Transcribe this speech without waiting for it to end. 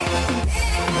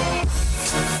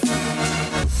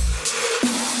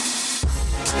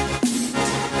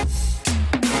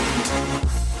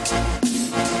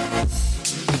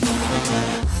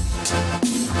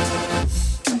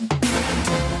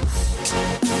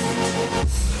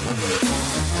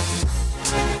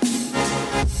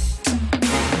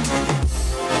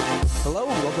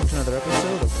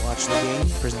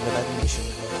presented by the Nation.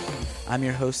 I'm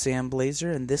your host, Sam Blazer,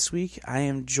 and this week I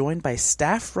am joined by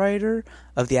staff writer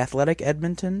of The Athletic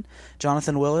Edmonton,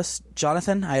 Jonathan Willis.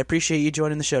 Jonathan, I appreciate you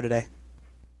joining the show today.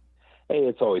 Hey,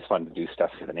 it's always fun to do stuff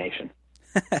for the Nation.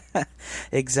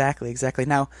 Exactly.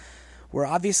 Now, we're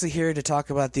obviously here to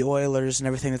talk about the Oilers and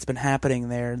everything that's been happening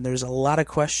there, and there's a lot of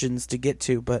questions to get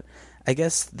to, but I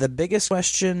guess the biggest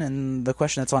question and the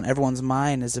question that's on everyone's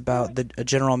mind is about the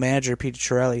general manager, Peter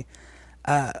Chiarelli.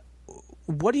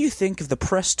 What do you think of the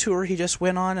press tour he just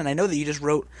went on? And I know that you just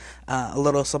wrote a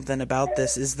little something about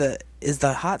this. Is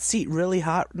the hot seat really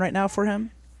hot right now for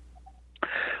him?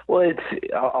 Well,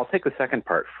 I'll take the second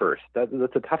part first. That's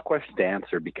a tough question to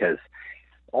answer because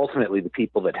ultimately the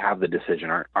people that have the decision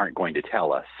aren't going to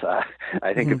tell us.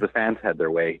 I think if the fans had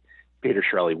their way, Peter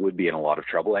Chiarelli would be in a lot of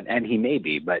trouble, and he may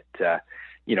be, but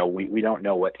we don't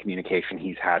know what communication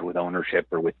he's had with ownership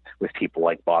or with people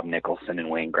like Bob Nicholson and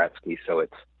Wayne Gretzky, so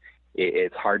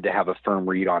it's hard to have a firm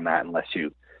read on that unless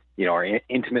you are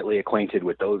intimately acquainted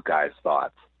with those guys'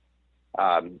 thoughts.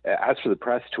 As for the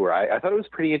press tour, I thought it was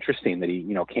pretty interesting that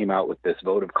he came out with this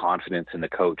vote of confidence in the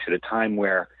coach at a time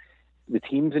where the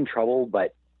team's in trouble,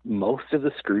 but most of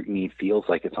the scrutiny feels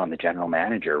like it's on the general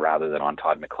manager rather than on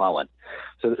Todd McLellan.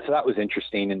 So that was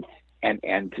interesting,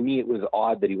 and to me it was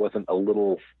odd that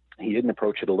he didn't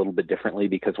approach it a little bit differently,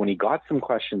 because when he got some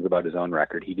questions about his own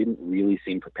record, he didn't really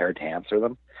seem prepared to answer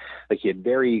them. Like, he had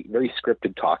very, very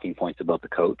scripted talking points about the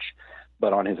coach,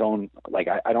 but on his own,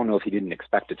 I don't know if he didn't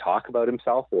expect to talk about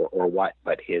himself or what,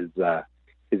 but his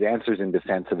answers in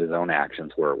defense of his own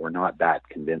actions were not that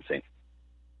convincing.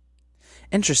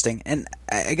 Interesting. And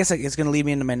I guess it's going to lead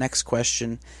me into my next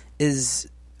question. Is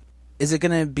it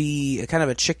going to be a kind of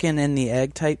a chicken and the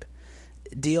egg type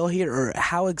deal here, or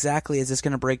how exactly is this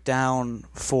going to break down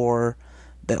for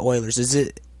the Oilers?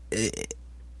 Is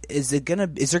there going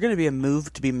to be a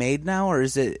move to be made now, or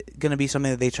is it going to be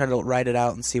something that they try to ride it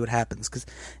out and see what happens? Because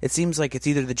it seems like it's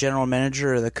either the general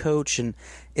manager or the coach, and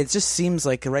it just seems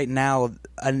like right now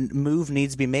a move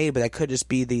needs to be made, but that could just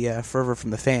be the fervor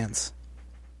from the fans.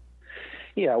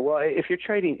 Yeah, well, if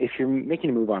you're making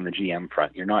a move on the GM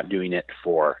front, you're not doing it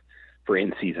for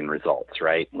in-season results,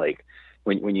 right? Like,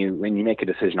 when you make a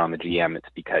decision on the GM, it's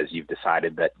because you've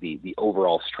decided that the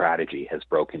overall strategy has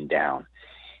broken down,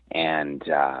 and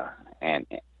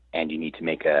you need to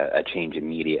make a change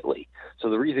immediately. So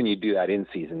the reason you do that in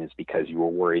season is because you were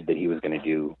worried that he was going to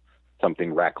do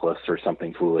something reckless or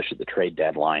something foolish at the trade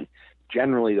deadline.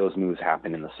 Generally, those moves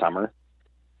happen in the summer.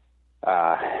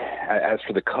 As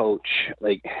for the coach,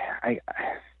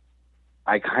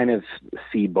 I kind of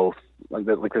see both.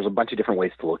 There's a bunch of different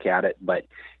ways to look at it, but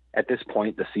at this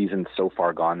point, the season's so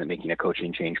far gone that making a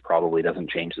coaching change probably doesn't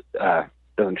change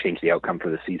the outcome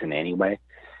for the season anyway.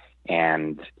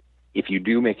 And if you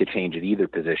do make a change at either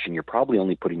position, you're probably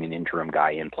only putting an interim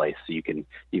guy in place so you can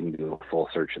do a full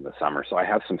search in the summer. So I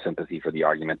have some sympathy for the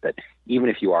argument that even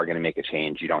if you are going to make a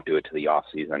change, you don't do it to the off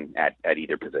season at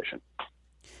either position.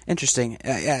 Interesting.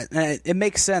 Yeah, it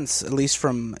makes sense, at least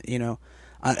from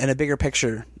in a bigger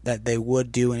picture, that they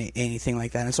would do anything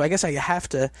like that. And so I guess I have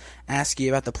to ask you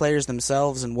about the players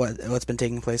themselves and what's been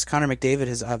taking place. Connor McDavid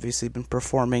has obviously been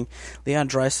performing. Leon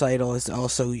Draisaitl has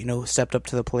also, stepped up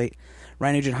to the plate.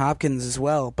 Ryan Nugent-Hopkins as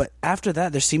well. But after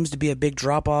that, there seems to be a big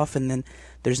drop-off, and then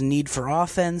there's need for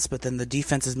offense, but then the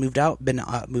defense has moved out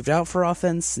for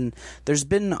offense, and there's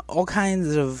been all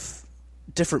kinds of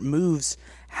different moves.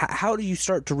 How do you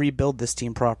start to rebuild this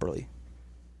team properly?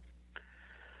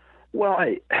 Well,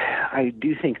 I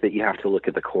do think that you have to look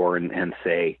at the core and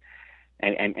say,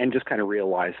 and just kind of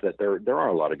realize that there are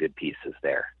a lot of good pieces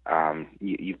there. And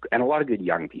a lot of good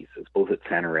young pieces, both at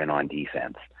center and on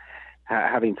defense.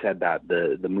 Having said that,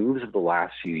 the moves of the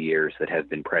last few years that have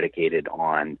been predicated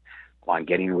on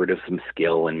getting rid of some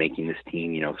skill and making this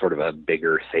team, sort of a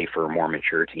bigger, safer, more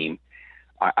mature team,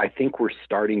 I think we're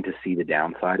starting to see the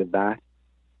downside of that.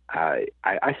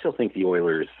 I still think the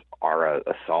Oilers are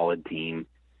a solid team.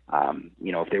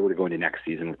 If they were to go into next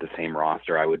season with the same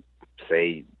roster, I would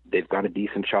say they've got a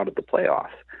decent shot at the playoffs.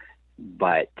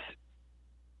 But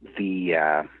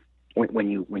when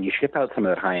you ship out some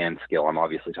of that high-end skill, I'm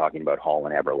obviously talking about Hall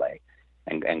and Eberle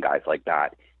and guys like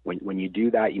that. When you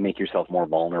do that, you make yourself more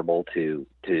vulnerable to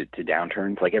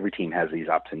downturns. Like, every team has these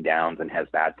ups and downs and has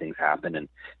bad things happen. And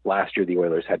last year the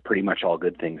Oilers had pretty much all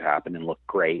good things happen and looked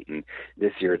great. And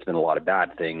this year it's been a lot of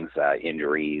bad things,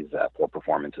 injuries, poor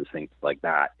performances, things like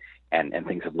that. And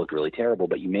things have looked really terrible.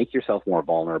 But you make yourself more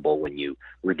vulnerable when you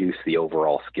reduce the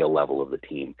overall skill level of the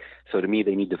team. So to me,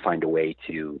 they need to find a way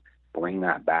to bring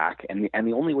that back. And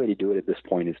the only way to do it at this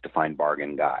point is to find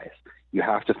bargain guys. You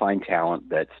have to find talent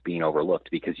that's being overlooked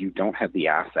because you don't have the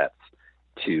assets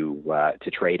to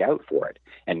trade out for it.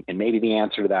 And maybe the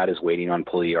answer to that is waiting on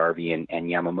Puljujarvi and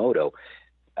Yamamoto.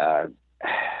 I'd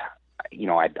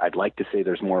like to say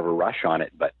there's more of a rush on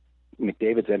it, but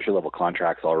McDavid's entry-level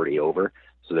contract's already over,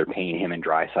 so they're paying him in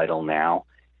Draisaitl now.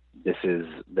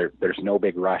 There's no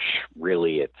big rush,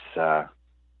 really. It's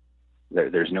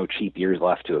there's no cheap years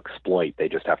left to exploit. They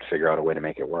just have to figure out a way to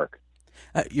make it work.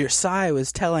 Your sigh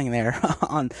was telling there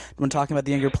when talking about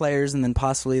the younger players and then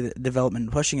possibly the development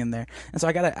and pushing in there. And so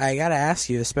I gotta ask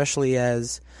you, especially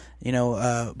as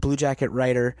Blue Jacket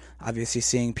writer, obviously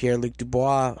seeing Pierre-Luc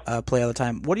Dubois play all the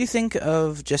time. What do you think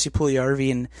of Jesse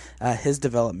Puljujarvi and his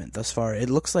development thus far? It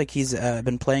looks like he's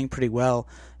been playing pretty well,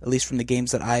 at least from the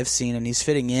games that I've seen, and he's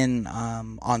fitting in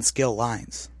on skill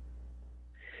lines.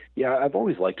 Yeah, I've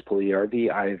always liked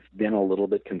Puljujarvi. I've been a little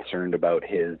bit concerned about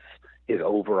his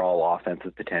overall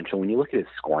offensive potential. When you look at his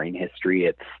scoring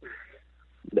history,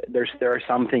 there are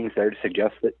some things there to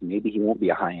suggest that maybe he won't be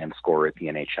a high-end scorer at the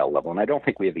NHL level, and I don't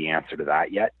think we have the answer to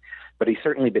that yet. But he's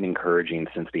certainly been encouraging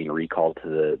since being recalled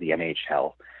to the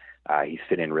NHL. He's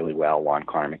fit in really well on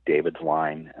Connor McDavid's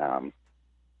line.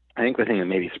 I think the thing that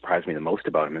maybe surprised me the most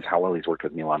about him is how well he's worked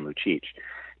with Milan Lucic,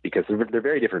 because they're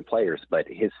very different players, but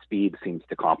his speed seems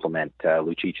to complement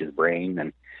Lucic's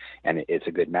brain, and it's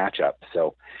a good matchup.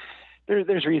 So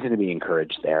there's reason to be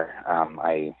encouraged there.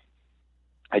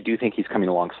 I do think he's coming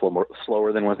along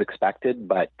slower than was expected,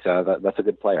 but that's a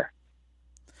good player.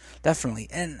 Definitely.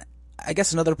 And I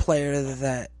guess another player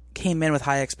that came in with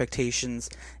high expectations,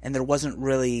 and there wasn't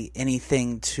really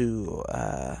anything to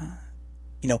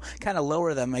kind of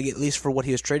lower them, at least for what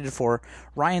he was traded for.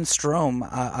 Ryan Strome,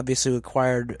 obviously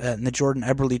acquired in the Jordan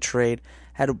Eberle trade,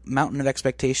 had a mountain of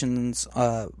expectations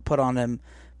put on him,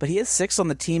 but he is sixth on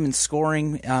the team in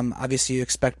scoring. Obviously, you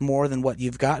expect more than what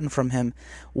you've gotten from him.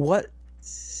 What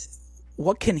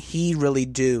can he really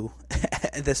do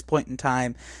at this point in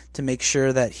time to make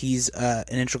sure that he's an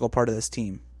integral part of this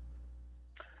team?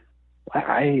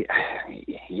 The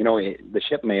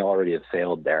ship may already have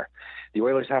sailed there. The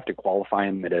Oilers have to qualify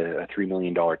him at a $3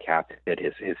 million cap at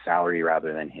his salary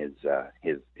rather than his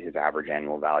average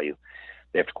annual value.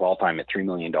 They have to qualify him at $3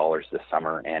 million this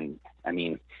summer, and I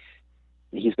mean,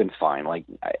 he's been fine.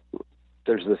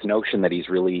 There's this notion that he's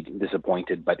really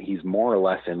disappointed, but he's more or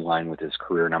less in line with his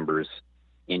career numbers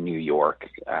in New York.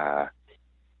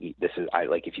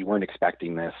 If you weren't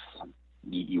expecting this,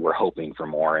 you were hoping for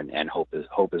more, and hope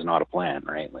is not a plan,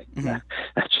 right? That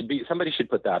should be, somebody should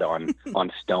put that on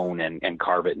stone and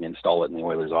carve it and install it in the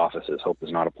Oilers' offices. Hope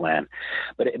is not a plan.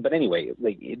 But anyway,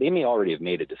 they may already have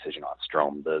made a decision on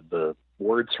Strome. The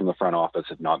words from the front office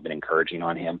have not been encouraging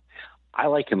on him. I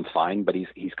like him fine, but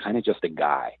he's kind of just a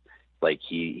guy.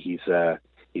 He's a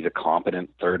competent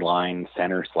third line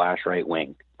center / right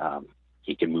wing.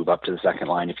 He can move up to the second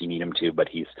line if you need him to, but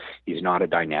he's not a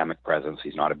dynamic presence.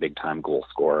 He's not a big time goal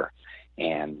scorer.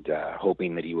 And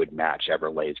hoping that he would match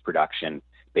Eberle's production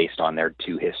based on their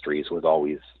two histories was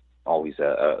always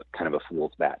a kind of a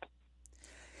fool's bet.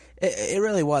 It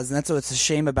really was, and that's what's a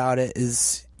shame about it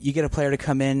is you get a player to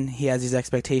come in, he has these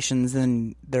expectations,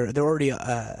 and they're already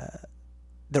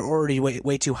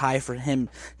way too high for him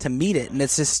to meet it, and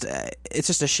it's just a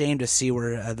shame to see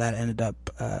where that ended up,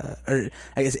 or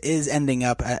I guess is ending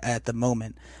up at the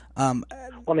moment. And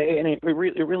it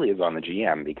really is on the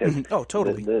GM because oh,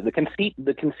 totally. The conceit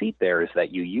there is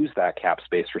that you use that cap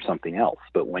space for something else,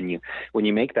 but when you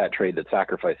make that trade that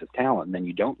sacrifices talent, and then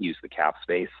you don't use the cap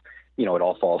space, it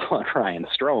all falls on Ryan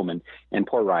Strome, and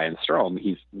poor Ryan Strome.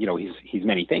 He's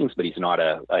many things, but he's not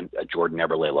a Jordan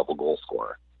Eberle level goal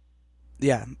scorer.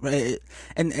 Yeah,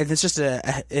 and it's just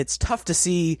it's tough to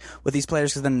see with these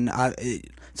players because then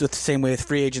it's the same way with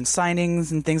free agent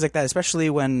signings and things like that,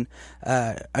 especially when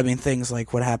things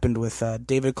like what happened with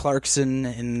David Clarkson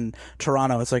in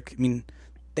Toronto. It's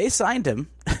they signed him.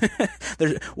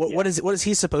 What is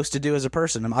he supposed to do as a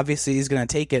person? Obviously, he's going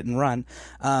to take it and run.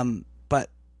 But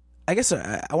I guess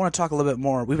I want to talk a little bit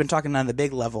more. We've been talking on the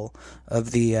big level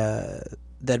of the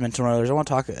Edmonton Oilers. I want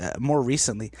to talk more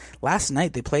recently. Last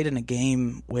night they played in a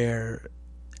game where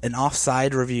an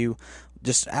offside review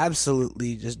just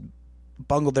absolutely just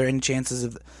bungled their any chances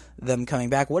of them coming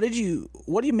back. What do you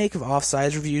make of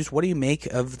offsides reviews? What do you make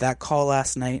of that call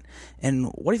last night? And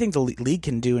what do you think the league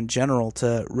can do in general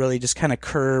to really just kind of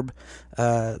curb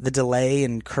the delay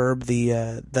and curb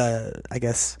the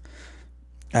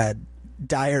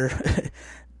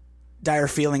dire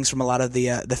feelings from a lot of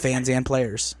the fans and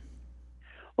players?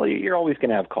 Well, you're always going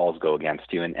to have calls go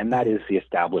against you, and that is the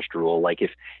established rule.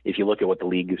 If you look at what the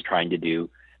league is trying to do,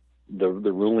 the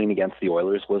ruling against the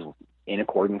Oilers was in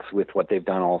accordance with what they've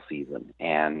done all season.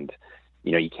 And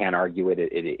you can't argue it.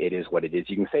 It is what it is.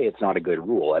 You can say it's not a good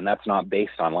rule, and that's not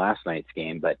based on last night's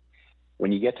game. But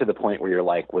when you get to the point where you're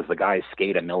like, was the guy's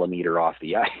skate a millimeter off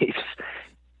the ice,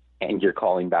 and you're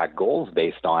calling back goals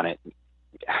based on it,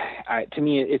 to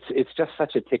me, it's just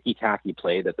such a ticky-tacky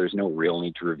play that there's no real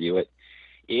need to review it.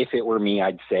 If it were me,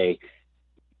 I'd say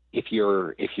if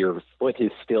your foot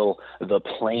is still the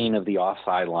plane of the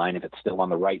offside line, if it's still on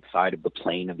the right side of the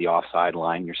plane of the offside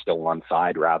line, you're still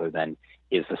onside rather than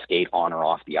is the skate on or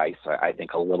off the ice. I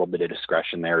think a little bit of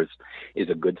discretion there is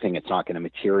a good thing. It's not going to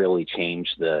materially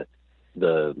change the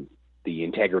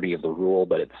integrity of the rule,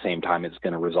 but at the same time, it's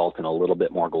going to result in a little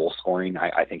bit more goal scoring.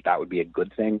 I think that would be a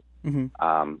good thing.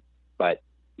 Mm-hmm. But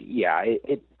yeah,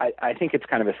 I think it's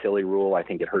kind of a silly rule. I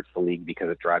think it hurts the league because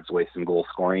it drives away some goal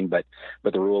scoring, but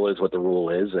the rule is what the rule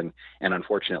is. And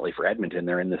unfortunately for Edmonton,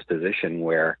 they're in this position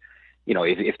where,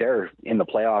 if they're in the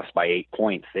playoffs by 8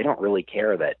 points, they don't really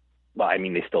care that, well, I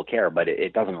mean, they still care, but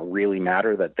it doesn't really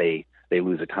matter that they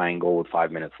lose a tying goal with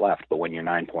 5 minutes left. But when you're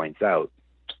 9 points out,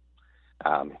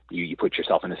 you put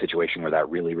yourself in a situation where that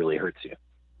really, really hurts you.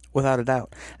 Without a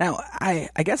doubt. Now, I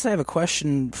guess I have a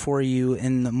question for you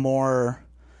in the more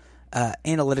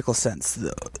analytical sense.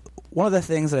 One of the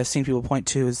things that I've seen people point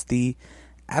to is the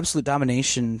absolute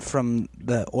domination from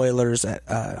the Oilers at,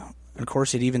 of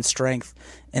course, at even strength,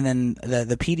 and then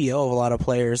the PDO of a lot of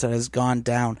players that has gone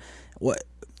down.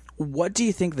 What do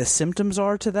you think the symptoms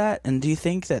are to that? And do you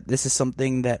think that this is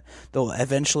something that they'll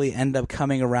eventually end up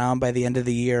coming around by the end of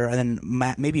the year and then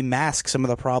maybe mask some of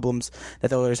the problems that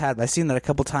the Oilers had? I've seen that a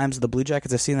couple times with the Blue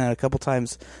Jackets. I've seen that a couple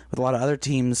times with a lot of other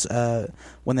teams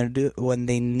when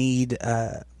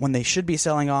they should be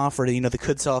selling off, or they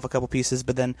could sell off a couple pieces,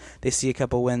 but then they see a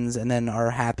couple wins and then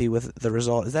are happy with the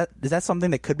result. Is that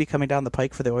something that could be coming down the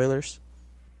pike for the Oilers?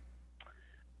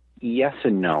 Yes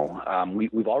and no.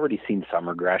 We've already seen some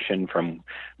regression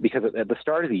because at the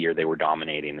start of the year they were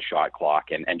dominating the shot clock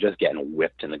and just getting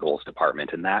whipped in the goals department,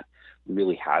 and that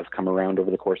really has come around over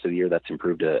the course of the year. That's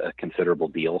improved a considerable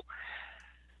deal,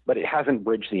 but it hasn't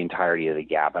bridged the entirety of the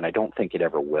gap, and I don't think it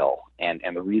ever will. And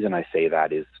the reason I say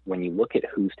that is when you look at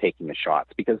who's taking the shots,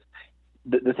 because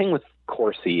the thing with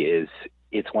Corsi is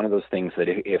it's one of those things that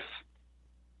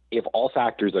if all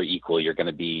factors are equal, you're going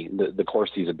to be the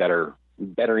Corsi's a better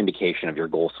indication of your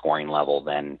goal scoring level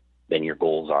than your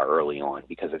goals are early on,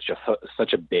 because it's just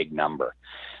such a big number.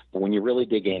 But when you really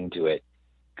dig into it,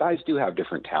 guys do have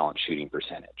different talent shooting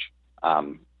percentage.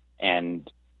 And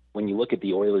when you look at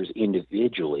the Oilers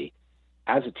individually,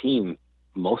 as a team,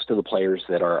 most of the players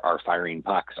that are firing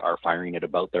pucks are firing at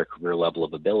about their career level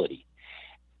of ability.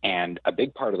 And a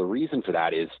big part of the reason for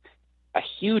that is a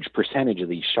huge percentage of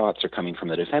these shots are coming from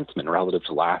the defensemen relative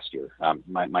to last year.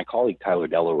 My colleague Tyler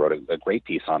Dello wrote a great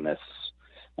piece on this,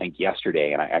 I think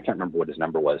yesterday, and I can't remember what his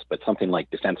number was, but something like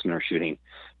defensemen are shooting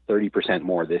 30%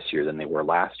 more this year than they were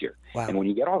last year. Wow. And when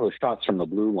you get all those shots from the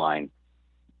blue line,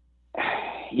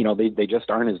 they just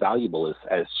aren't as valuable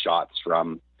as shots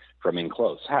from in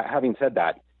close. Having said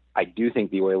that, I do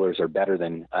think the Oilers are better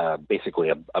than basically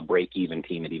a break-even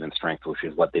team at even strength, which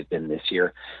is what they've been this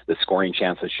year. The scoring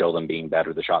chances show them being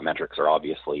better. The shot metrics are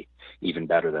obviously even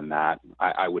better than that.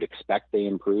 I would expect they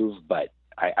improve, but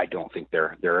I don't think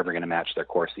they're ever going to match their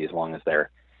Corsi as long as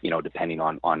they're depending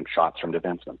on shots from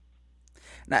defensemen.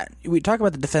 Now, we talk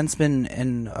about the defenseman,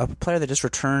 and a player that just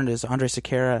returned is Andre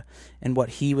Sekera and what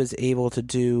he was able to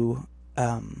do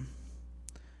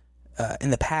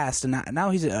in the past, and now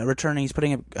he's returning. He's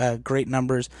putting up great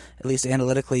numbers, at least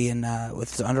analytically, and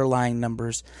with his underlying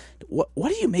numbers. What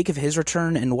do you make of his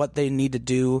return and what they need to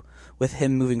do with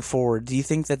him moving forward? Do you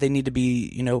think that they need to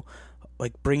be,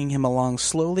 like bringing him along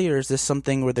slowly, or is this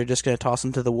something where they're just going to toss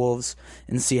him to the Wolves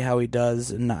and see how he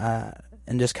does, and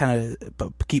just kind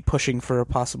of keep pushing for a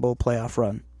possible playoff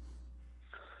run?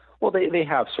 Well, they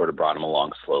have sort of brought him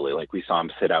along slowly. Like we saw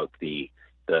him sit out the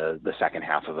second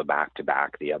half of a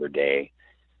back-to-back the other day.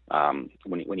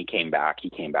 When he came back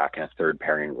in a third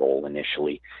pairing role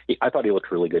initially. I thought he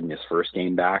looked really good in his first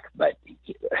game back, but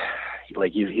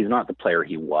he's not the player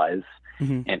he was,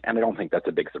 and I don't think that's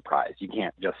a big surprise. You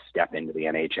can't just step into the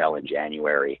NHL in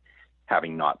January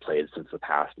having not played since the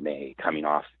past May, coming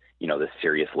off this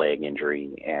serious leg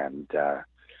injury, and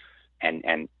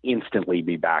instantly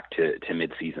be back to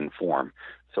mid-season form.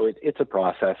 So it's a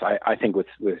process. I think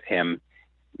with him,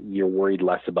 you're worried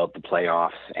less about the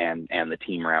playoffs and the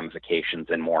team ramifications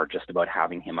and more just about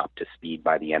having him up to speed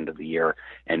by the end of the year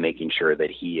and making sure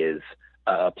that he is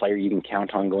a player you can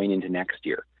count on going into next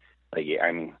year.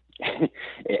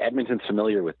 Edmonton's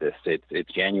familiar with this.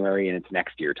 It's January and it's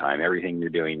next year time. Everything you're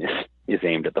doing is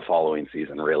aimed at the following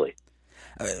season, really.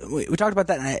 We talked about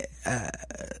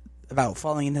that about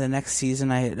falling into the next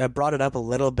season. I brought it up a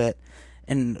little bit.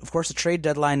 And, of course, the trade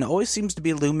deadline always seems to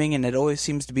be looming, and it always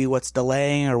seems to be what's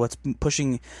delaying or what's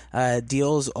pushing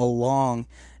deals along.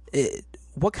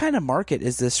 What kind of market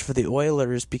is this for the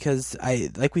Oilers? Because,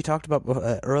 like we talked about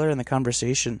earlier in the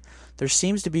conversation, there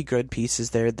seems to be good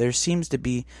pieces there. There seems to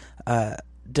be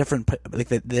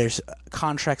there's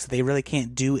contracts that they really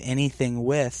can't do anything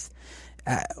with.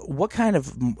 What kind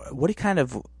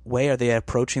of way are they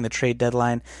approaching the trade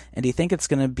deadline? And do you think it's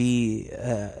going to be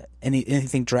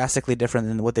anything drastically different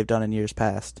than what they've done in years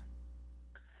past?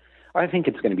 I think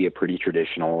it's going to be a pretty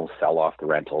traditional sell off the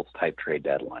rentals type trade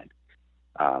deadline.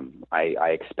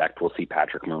 I expect we'll see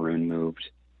Patrick Maroon moved,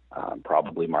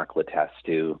 probably Mark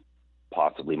Letestu,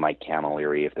 possibly Mike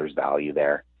Camilleri if there's value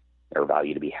there, or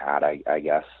value to be had, I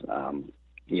guess.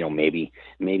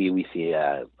 Maybe we see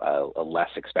a less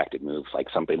expected move, like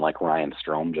something like Ryan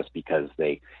Strome, just because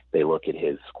they look at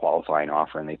his qualifying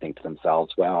offer and they think to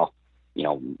themselves, well,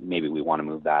 maybe we want to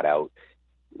move that out.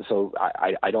 So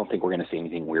I don't think we're going to see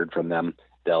anything weird from them.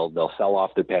 They'll sell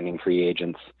off their pending free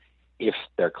agents. If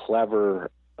they're clever,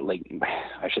 like,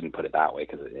 I shouldn't put it that way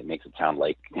because it makes it sound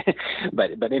like,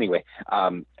 but anyway,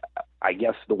 I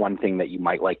guess the one thing that you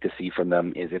might like to see from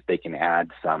them is if they can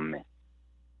add some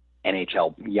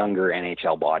younger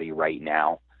NHL body right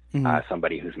now,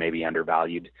 somebody who's maybe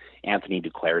undervalued. Anthony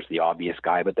Duclair's the obvious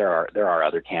guy, but there are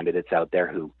other candidates out there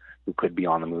who could be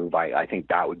on the move. I think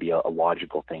that would be a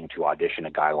logical thing to audition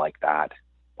a guy like that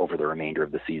over the remainder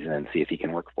of the season and see if he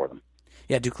can work for them.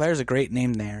 Yeah, Duclair's a great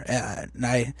name there. And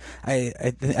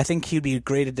I think he'd be a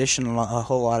great addition on a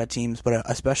whole lot of teams, but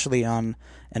especially on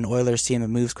an Oilers team that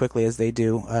moves quickly as they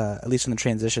do, at least in the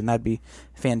transition. That'd be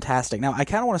fantastic. Now, I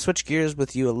kind of want to switch gears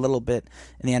with you a little bit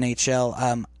in the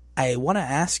NHL. I want to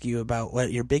ask you about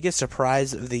what your biggest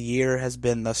surprise of the year has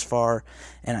been thus far.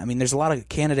 And, I mean, there's a lot of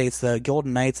candidates, the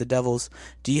Golden Knights, the Devils.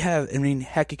 Do you have,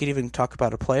 heck, you could even talk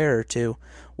about a player or two.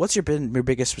 What's your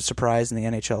biggest surprise in the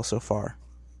NHL so far?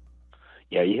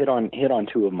 Yeah, you hit on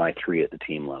two of my three at the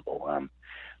team level.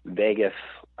 Vegas,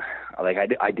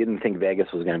 I didn't think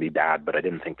Vegas was going to be bad, but I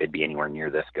didn't think they'd be anywhere near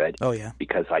this good. Oh yeah,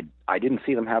 because I didn't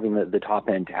see them having the top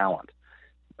end talent.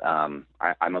 I'm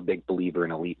a big believer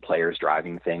in elite players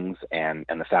driving things, and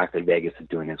the fact that Vegas is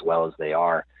doing as well as they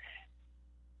are,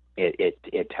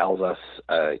 it tells us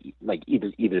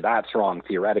either that's wrong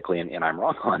theoretically, and I'm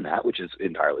wrong on that, which is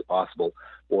entirely possible.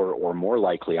 Or more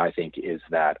likely, I think, is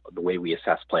that the way we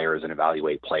assess players and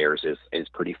evaluate players is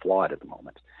pretty flawed at the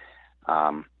moment.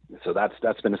 So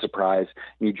that's been a surprise.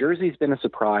 New Jersey's been a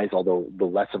surprise, although the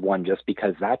less of one, just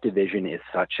because that division is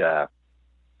such a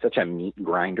meat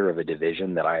grinder of a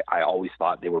division that I always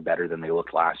thought they were better than they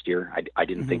looked last year. I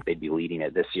didn't think they'd be leading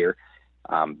it this year.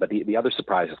 But the other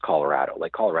surprise is Colorado.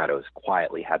 Like, Colorado has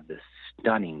quietly had this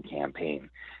stunning campaign.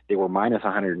 They were minus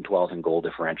 112 in goal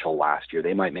differential last year.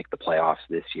 They might make the playoffs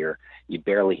this year. You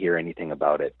barely hear anything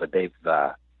about it, but they've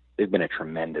been a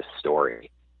tremendous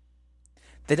story.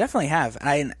 They definitely have.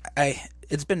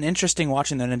 It's been interesting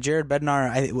watching them. And Jared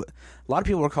Bednar, a lot of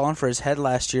people were calling for his head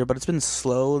last year, but it's been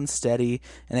slow and steady,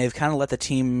 and they've kind of let the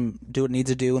team do what it needs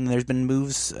to do. And there's been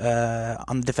moves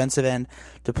on the defensive end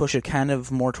to push it kind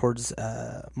of more towards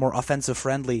more offensive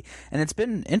friendly. And it's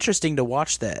been interesting to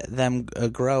watch them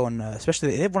grow, and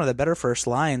especially they have one of the better first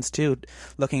lines too.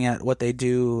 Looking at what they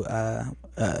do,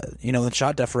 in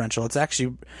shot differential, it's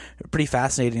actually pretty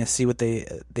fascinating to see what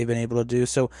they've been able to do.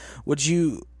 So would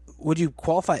you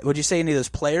qualify? Would you say any of those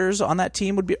players on that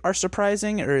team are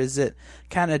surprising, or is it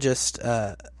kind of just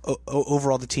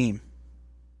overall the team?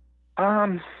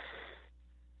 To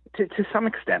some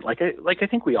extent, I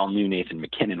think we all knew Nathan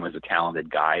MacKinnon was a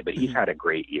talented guy, but he's had a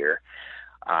great year.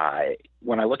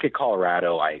 When I look at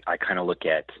Colorado, I kind of look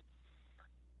at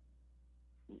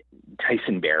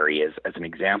Tyson Barrie as an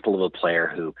example of a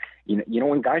player who,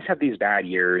 when guys have these bad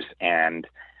years, and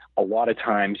a lot of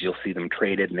times you'll see them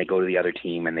traded and they go to the other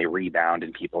team and they rebound,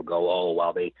 and people go, oh,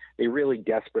 well, they really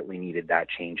desperately needed that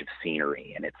change of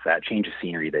scenery. And it's that change of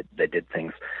scenery that did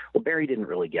things. Well, Barrie didn't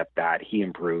really get that. He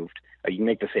improved. You can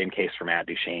make the same case for Matt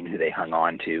Duchene, who they hung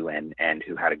on to and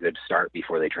who had a good start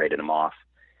before they traded him off.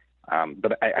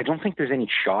 But I don't think there's any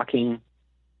shocking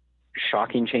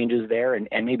changes there.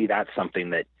 And maybe that's something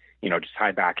that, just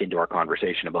tie back into our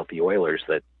conversation about the Oilers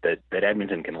that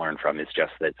Edmonton can learn from, is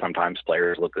just that sometimes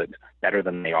players look good, better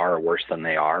than they are or worse than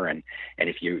they are. And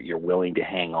if you're willing to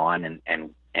hang on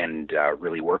and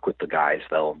really work with the guys,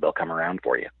 they'll come around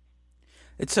for you.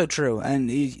 It's so true.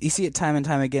 And you see it time and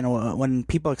time again when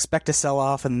people expect to sell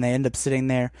off and they end up sitting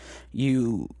there,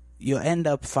 you'll end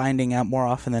up finding out more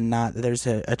often than not that there's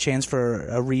a chance for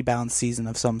a rebound season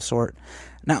of some sort.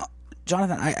 Now,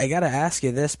 Jonathan, I got to ask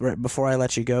you this before I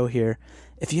let you go here.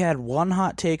 If you had one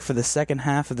hot take for the second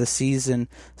half of the season,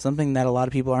 something that a lot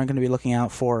of people aren't going to be looking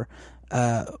out for,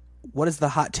 what is the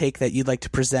hot take that you'd like to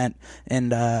present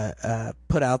and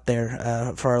put out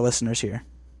there for our listeners here?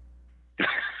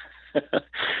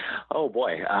 Oh,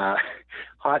 boy.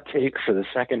 Hot take for the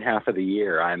second half of the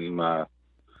year.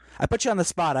 I put you on the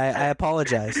spot. I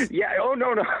apologize. Yeah. Oh,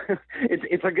 no.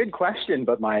 It's a good question,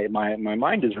 but my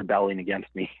mind is rebelling against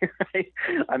me. Right?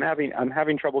 I'm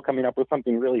having trouble coming up with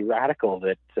something really radical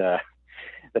that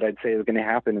I'd say is going to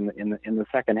happen in the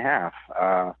second half.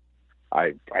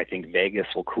 I think Vegas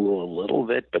will cool a little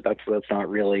bit, but that's not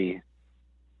really.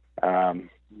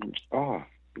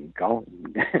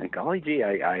 Golly gee,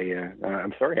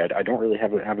 I'm sorry, I don't really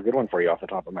have a good one for you off the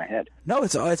top of my head. No,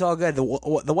 it's all good.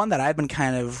 The one that I've been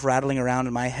kind of rattling around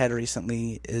in my head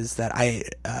recently is that I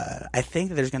think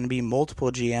that there's going to be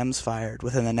multiple GMs fired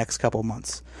within the next couple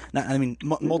months.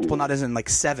 Multiple, not as in like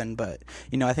 7, but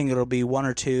I think it'll be 1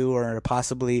 or 2, or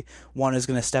possibly one is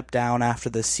going to step down after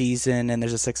the season, and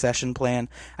there's a succession plan.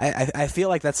 I feel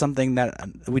like that's something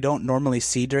that we don't normally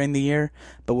see during the year,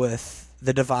 but with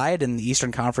the divide in the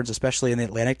Eastern Conference, especially in the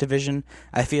Atlantic Division,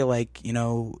 I feel like,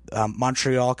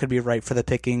 Montreal could be ripe for the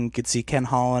picking. You could see Ken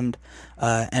Holland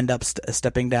end up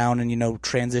stepping down and,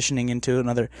 transitioning into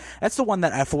another. That's the one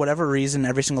that, for whatever reason,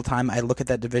 every single time I look at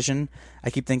that division,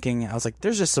 I keep thinking, I was like,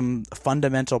 there's just some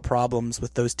fundamental problems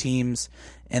with those teams,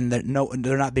 and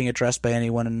they're not being addressed by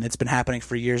anyone, and it's been happening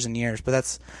for years and years.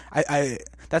 But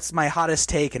that's my hottest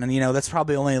take, and that's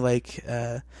probably only like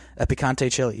a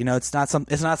picante chili. It's not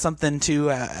something too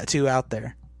out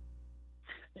there.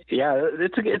 Yeah,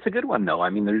 it's a good one though. I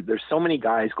mean, there's so many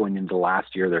guys going into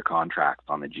last year their contracts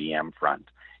on the GM front,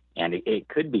 and it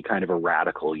could be kind of a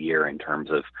radical year in terms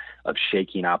of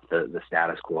shaking up the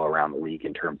status quo around the league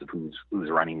in terms of who's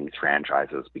running these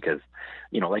franchises. Because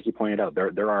like you pointed out,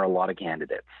 there are a lot of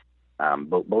candidates.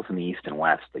 Both in the East and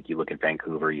West. Like you look at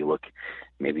Vancouver, you look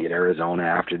maybe at Arizona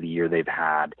after the year they've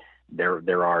had.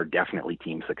 There are definitely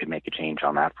teams that could make a change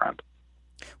on that front.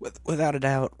 Without a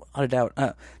doubt.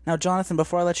 Now, Jonathan,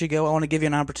 before I let you go, I want to give you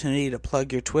an opportunity to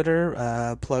plug your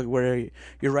Twitter, plug where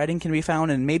your writing can be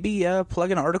found, and maybe plug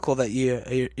an article that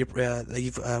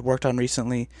you've worked on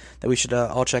recently that we should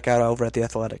all check out over at The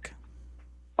Athletic.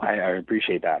 I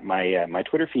appreciate that. My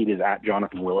Twitter feed is at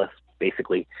Jonathan Willis.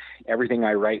 Basically, everything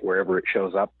I write, wherever it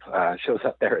shows up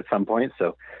there at some point.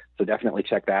 So definitely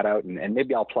check that out, and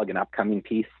maybe I'll plug an upcoming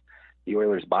piece. The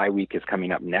Oilers bye week is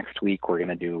coming up next week. We're going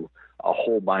to do a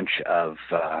whole bunch of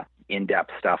in-depth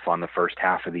stuff on the first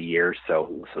half of the year,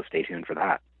 so stay tuned for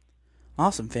that.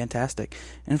 Awesome, fantastic.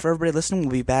 And for everybody listening,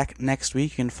 we'll be back next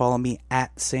week. You can follow me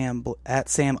at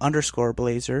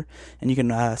Sam_Blazer, and you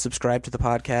can subscribe to the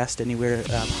podcast anywhere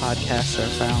podcasts are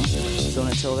found. So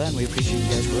until then, we appreciate you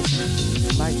guys for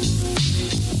listening.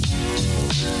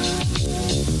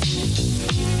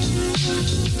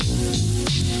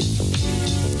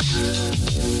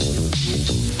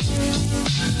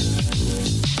 Bye.